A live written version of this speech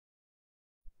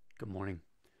Good morning.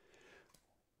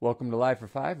 Welcome to Live for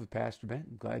Five with Pastor Ben.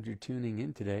 I'm glad you're tuning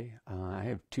in today. I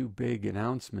have two big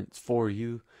announcements for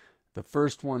you. The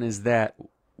first one is that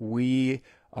we're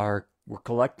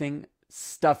collecting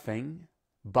stuffing,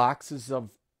 boxes of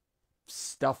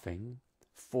stuffing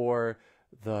for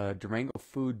the Durango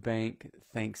Food Bank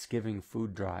Thanksgiving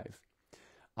food drive.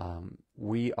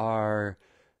 We are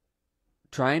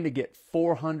trying to get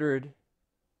 400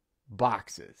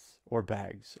 boxes or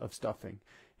bags of stuffing,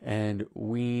 and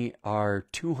we are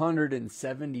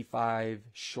 275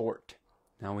 short.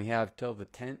 Now we have till the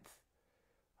 10th.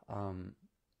 I'm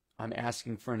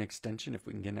asking for an extension if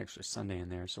we can get an extra Sunday in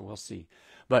there, so we'll see.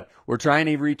 But we're trying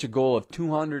to reach a goal of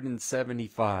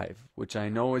 275, which I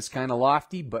know is kind of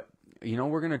lofty, but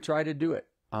we're going to try to do it.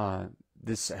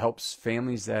 This helps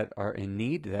families that are in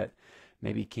need that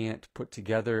maybe can't put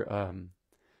together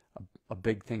a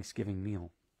big Thanksgiving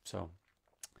meal. So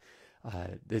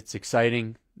it's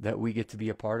exciting that we get to be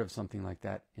a part of something like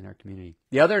that in our community.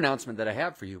 The other announcement that I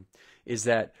have for you is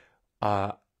that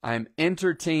I'm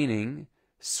entertaining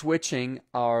switching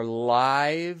our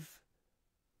live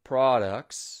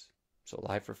products, so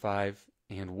Live for Five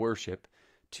and worship,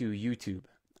 to YouTube.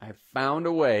 I found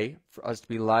a way for us to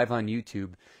be live on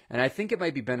YouTube, and I think it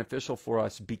might be beneficial for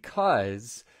us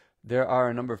because there are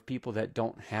a number of people that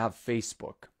don't have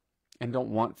Facebook and don't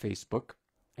want Facebook,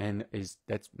 and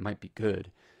that might be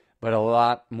good, but a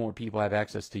lot more people have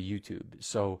access to YouTube.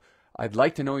 So I'd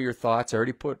like to know your thoughts. I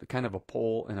already put kind of a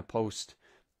poll and a post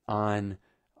on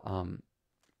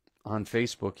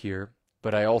Facebook here,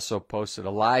 but I also posted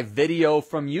a live video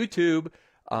from YouTube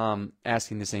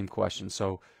asking the same question.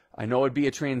 So I know it'd be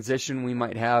a transition. We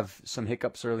might have some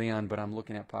hiccups early on, but I'm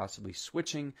looking at possibly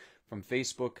switching from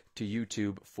Facebook to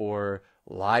YouTube for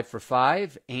Live for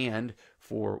Five and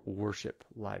for worship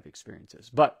live experiences.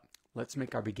 But let's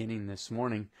make our beginning this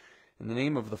morning in the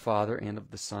name of the Father and of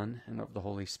the Son and of the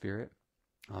Holy Spirit.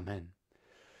 Amen.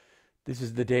 This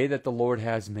is the day that the Lord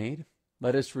has made.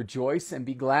 Let us rejoice and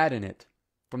be glad in it.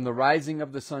 From the rising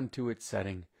of the sun to its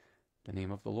setting, the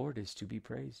name of the Lord is to be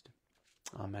praised.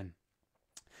 Amen.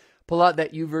 Pull out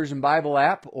that YouVersion Bible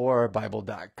app or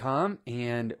Bible.com,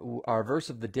 and our verse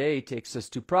of the day takes us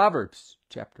to Proverbs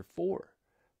chapter 4,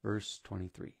 verse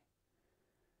 23.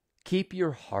 Keep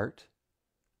your heart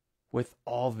with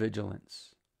all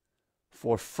vigilance,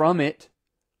 for from it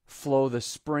flow the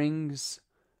springs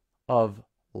of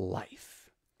life.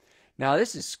 Now,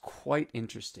 this is quite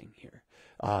interesting here.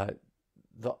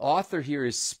 The author here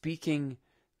is speaking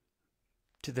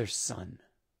to their son,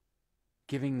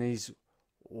 giving these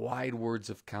wide words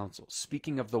of counsel,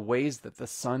 speaking of the ways that the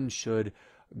son should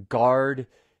guard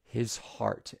his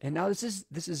heart. And now this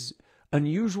is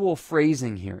unusual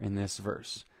phrasing here in this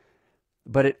verse,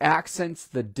 but it accents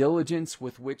the diligence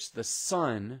with which the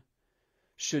son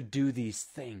should do these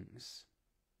things,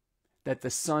 that the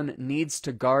son needs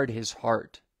to guard his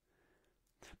heart.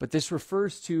 But this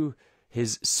refers to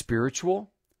his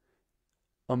spiritual,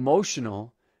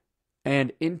 emotional,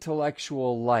 and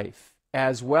intellectual life,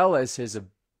 as well as his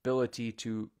ability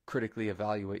to critically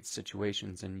evaluate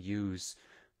situations and use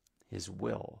his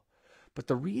will. But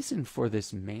the reason for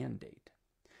this mandate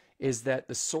is that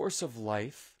the source of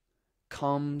life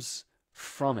comes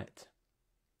from it,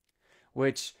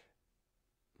 which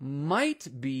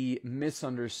might be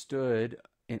misunderstood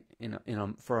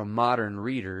for a modern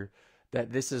reader,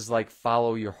 that this is like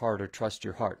follow your heart or trust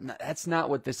your heart. No, that's not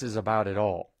what this is about at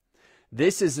all.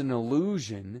 This is an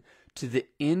allusion to the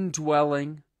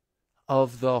indwelling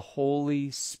of the Holy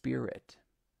Spirit.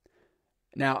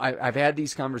 Now, I've had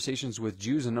these conversations with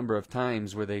Jews a number of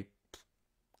times where they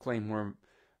claim we're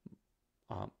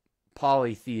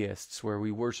polytheists, where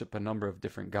we worship a number of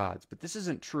different gods. But this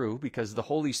isn't true, because the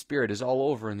Holy Spirit is all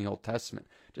over in the Old Testament.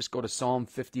 Just go to Psalm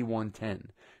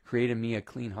 51:10. Create in me a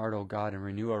clean heart, O God, and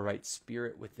renew a right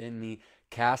spirit within me.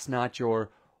 Cast not your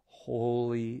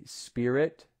Holy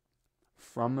Spirit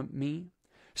from me.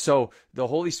 So the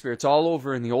Holy Spirit's all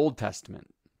over in the Old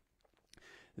Testament.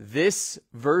 This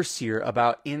verse here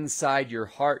about inside your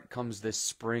heart comes this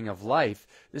spring of life.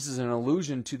 This is an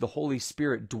allusion to the Holy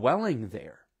Spirit dwelling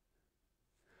there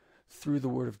through the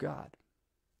Word of God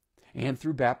and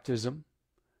through baptism,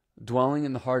 dwelling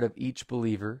in the heart of each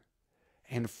believer,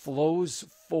 and flows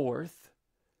forth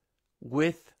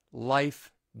with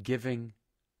life-giving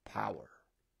power.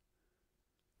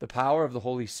 The power of the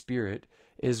Holy Spirit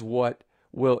is what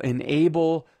will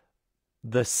enable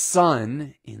the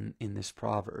son in this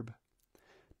proverb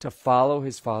to follow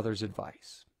his father's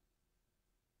advice.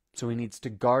 So he needs to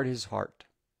guard his heart.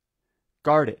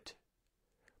 Guard it.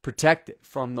 Protect it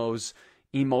from those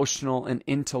emotional and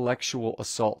intellectual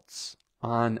assaults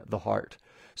on the heart.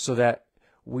 so that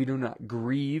we do not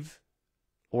grieve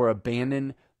or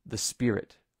abandon the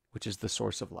Spirit, which is the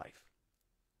source of life.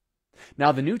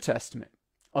 Now, the New Testament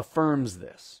affirms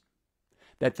this,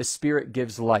 that the Spirit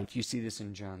gives life. You see this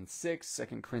in John 6,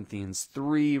 2 Corinthians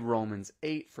 3, Romans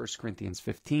 8, 1 Corinthians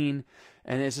 15.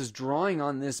 And this is drawing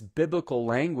on this biblical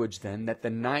language then that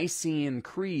the Nicene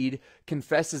Creed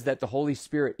confesses that the Holy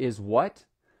Spirit is what?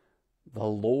 The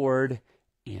Lord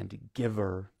and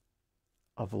giver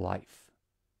of life.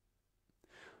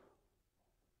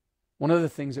 One of the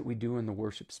things that we do in the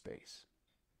worship space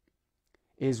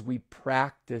is we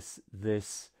practice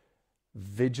this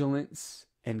vigilance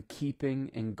and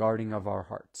keeping and guarding of our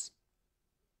hearts,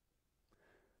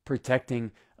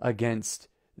 protecting against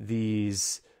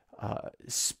these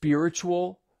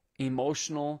spiritual,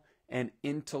 emotional, and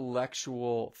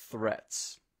intellectual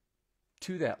threats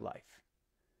to that life.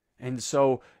 And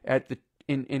so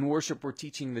in worship, we're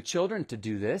teaching the children to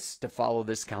do this, to follow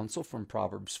this counsel from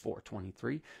Proverbs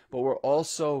 4:23, but we're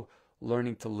also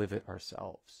learning to live it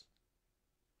ourselves.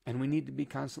 And we need to be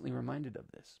constantly reminded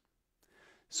of this.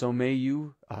 So may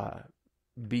you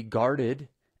be guarded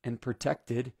and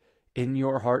protected in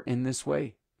your heart in this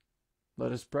way.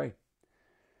 Let us pray.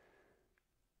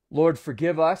 Lord,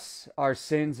 forgive us our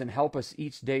sins and help us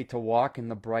each day to walk in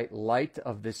the bright light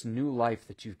of this new life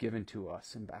that you've given to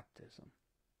us in baptism.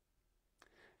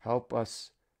 Help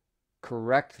us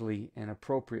correctly and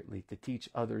appropriately to teach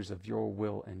others of your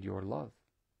will and your love.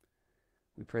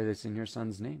 We pray this in your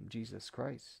Son's name, Jesus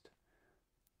Christ.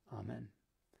 Amen.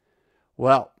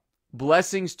 Well,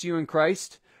 blessings to you in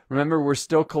Christ. Remember, we're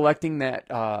still collecting that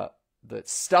the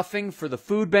stuffing for the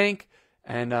food bank,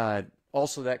 and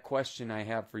also that question I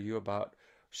have for you about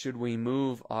should we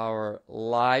move our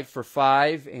Live for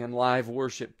 5 and live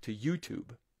worship to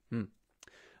YouTube?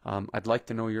 I'd like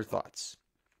to know your thoughts.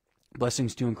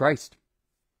 Blessings to you in Christ.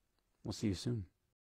 We'll see you soon.